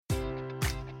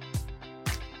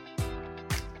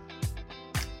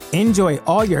Enjoy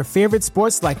all your favorite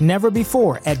sports like never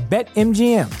before at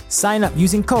BetMGM. Sign up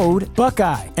using code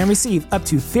Buckeye and receive up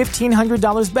to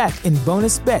 $1,500 back in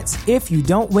bonus bets if you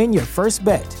don't win your first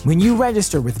bet. When you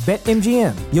register with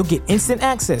BetMGM, you'll get instant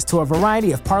access to a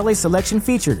variety of parlay selection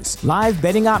features, live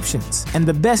betting options, and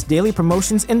the best daily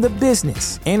promotions in the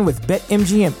business. And with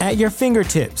BetMGM at your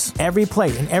fingertips, every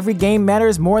play and every game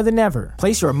matters more than ever.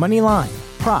 Place your money line,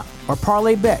 prop, or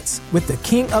parlay bets with the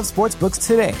king of sportsbooks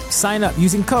today. Sign up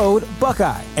using code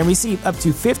Buckeye and receive up to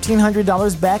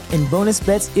 $1,500 back in bonus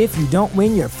bets if you don't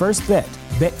win your first bet.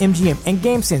 BetMGM and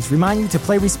GameSense remind you to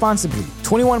play responsibly.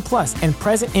 21 plus and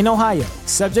present in Ohio,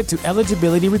 subject to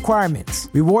eligibility requirements.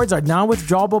 Rewards are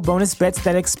non-withdrawable bonus bets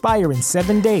that expire in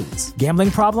 7 days. Gambling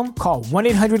problem? Call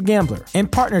 1-800-GAMBLER. In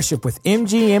partnership with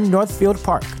MGM Northfield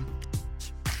Park.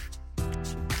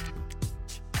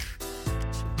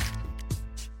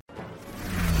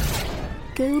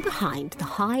 Go behind the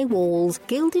high walls,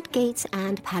 gilded gates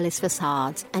and palace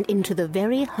facades and into the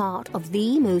very heart of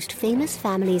the most famous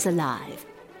families alive.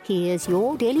 Here's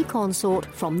your daily consort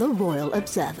from the Royal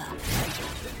Observer.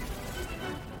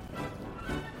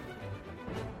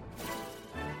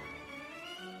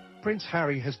 Prince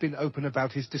Harry has been open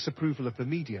about his disapproval of the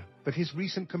media, but his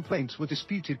recent complaints were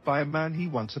disputed by a man he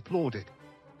once applauded.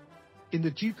 In the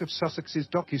Duke of Sussex's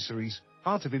docuseries,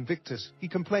 Art of Invictus, he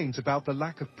complains about the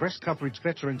lack of press coverage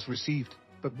veterans received,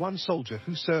 but one soldier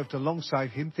who served alongside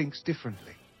him thinks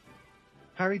differently.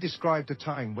 Harry described a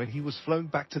time when he was flown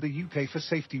back to the UK for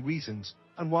safety reasons,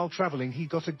 and while travelling he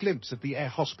got a glimpse of the air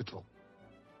hospital.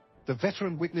 The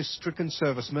veteran witnessed stricken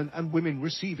servicemen and women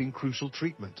receiving crucial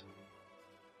treatment.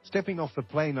 Stepping off the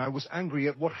plane, I was angry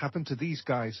at what happened to these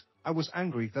guys. I was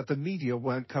angry that the media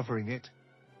weren't covering it.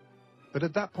 But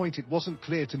at that point it wasn't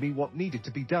clear to me what needed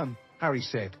to be done, Harry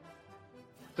said.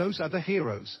 Those are the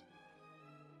heroes.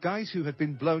 Guys who had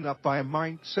been blown up by a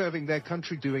mine, serving their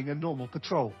country doing a normal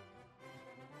patrol.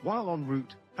 While en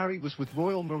route, Harry was with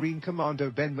Royal Marine Commando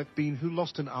Ben McBean, who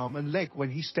lost an arm and leg when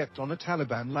he stepped on a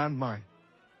Taliban landmine.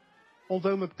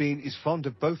 Although McBean is fond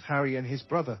of both Harry and his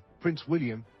brother, Prince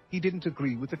William, he didn't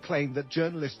agree with the claim that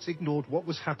journalists ignored what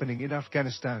was happening in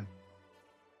Afghanistan.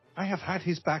 I have had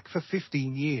his back for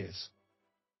 15 years.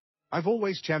 I've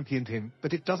always championed him,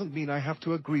 but it doesn't mean I have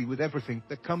to agree with everything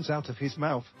that comes out of his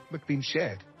mouth, McBean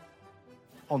shared.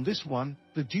 On this one,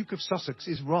 the Duke of Sussex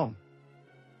is wrong.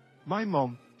 My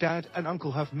mom, dad and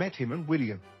uncle have met him and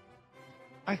William.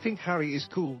 I think Harry is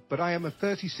cool, but I am a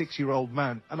 36-year-old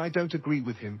man and I don't agree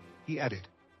with him, he added.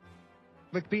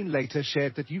 McBean later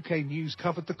shared that UK News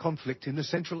covered the conflict in the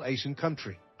Central Asian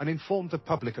country and informed the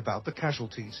public about the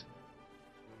casualties.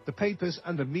 The papers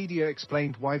and the media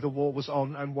explained why the war was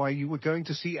on and why you were going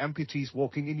to see amputees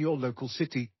walking in your local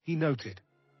city, he noted.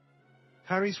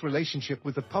 Harry's relationship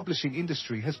with the publishing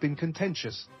industry has been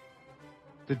contentious.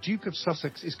 The Duke of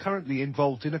Sussex is currently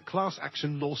involved in a class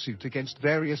action lawsuit against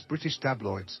various British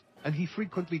tabloids, and he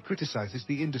frequently criticizes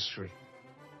the industry.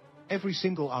 Every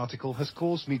single article has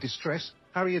caused me distress,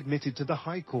 Harry admitted to the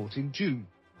High Court in June.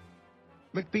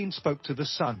 McBean spoke to The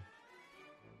Sun.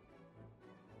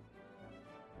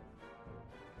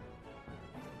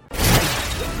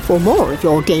 For more of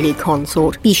your daily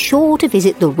consort, be sure to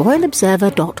visit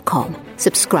theroyalobserver.com.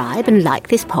 Subscribe and like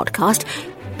this podcast.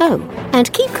 Oh,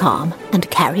 and keep calm and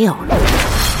carry on.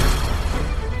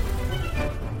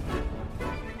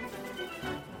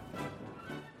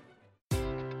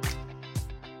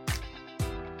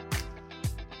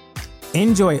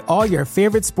 Enjoy all your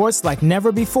favorite sports like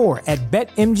never before at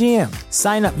BetMGM.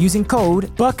 Sign up using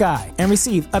code Buckeye and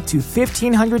receive up to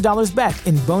 $1,500 back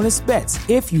in bonus bets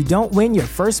if you don't win your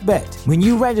first bet. When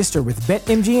you register with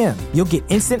BetMGM, you'll get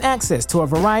instant access to a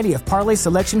variety of parlay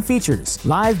selection features,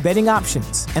 live betting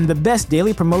options, and the best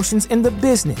daily promotions in the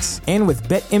business. And with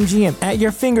BetMGM at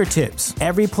your fingertips,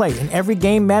 every play and every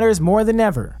game matters more than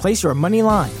ever. Place your money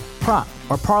line, prop,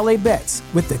 or parlay bets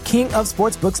with the king of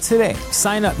sportsbooks today.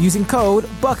 Sign up using code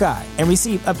Buckeye and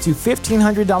receive up to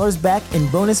 $1,500 back in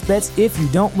bonus bets if you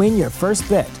don't win your first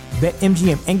bet.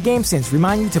 BetMGM and GameSense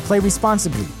remind you to play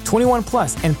responsibly. 21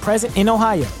 plus and present in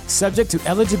Ohio, subject to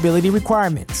eligibility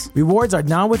requirements. Rewards are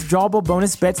non-withdrawable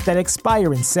bonus bets that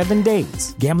expire in 7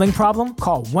 days. Gambling problem?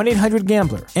 Call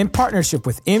 1-800-GAMBLER. In partnership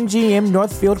with MGM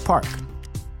Northfield Park.